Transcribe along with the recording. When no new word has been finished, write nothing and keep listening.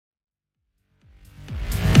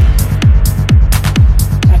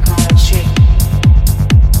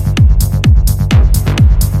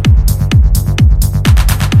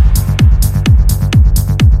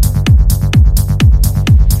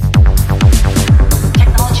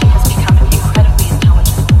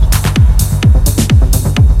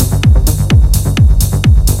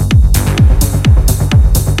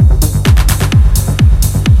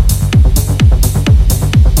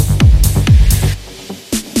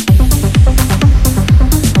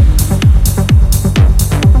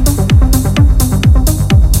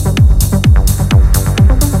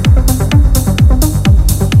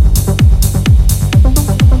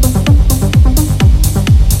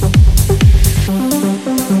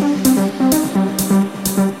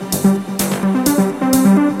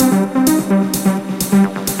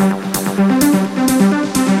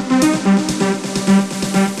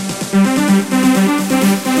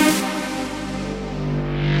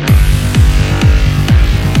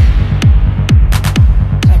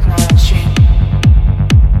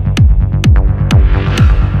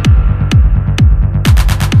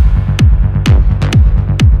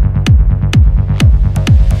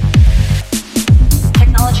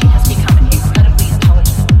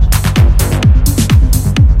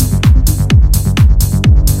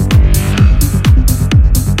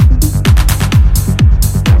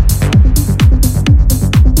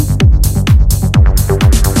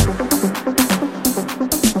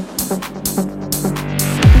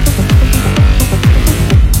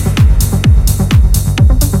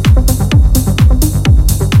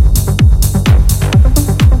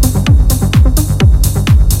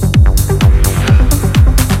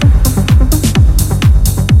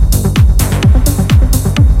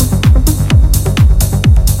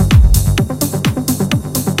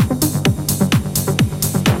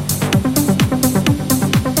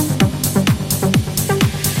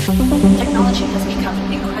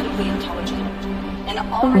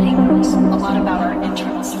already knows a lot about our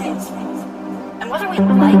internal states. And whether we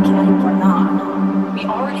like it or not, we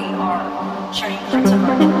already are sharing parts of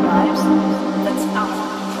our inner lives that's out of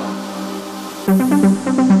control.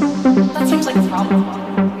 That seems like a problem,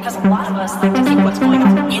 because a lot of us like to keep what's going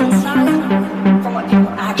on inside from what people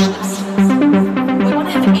actually see.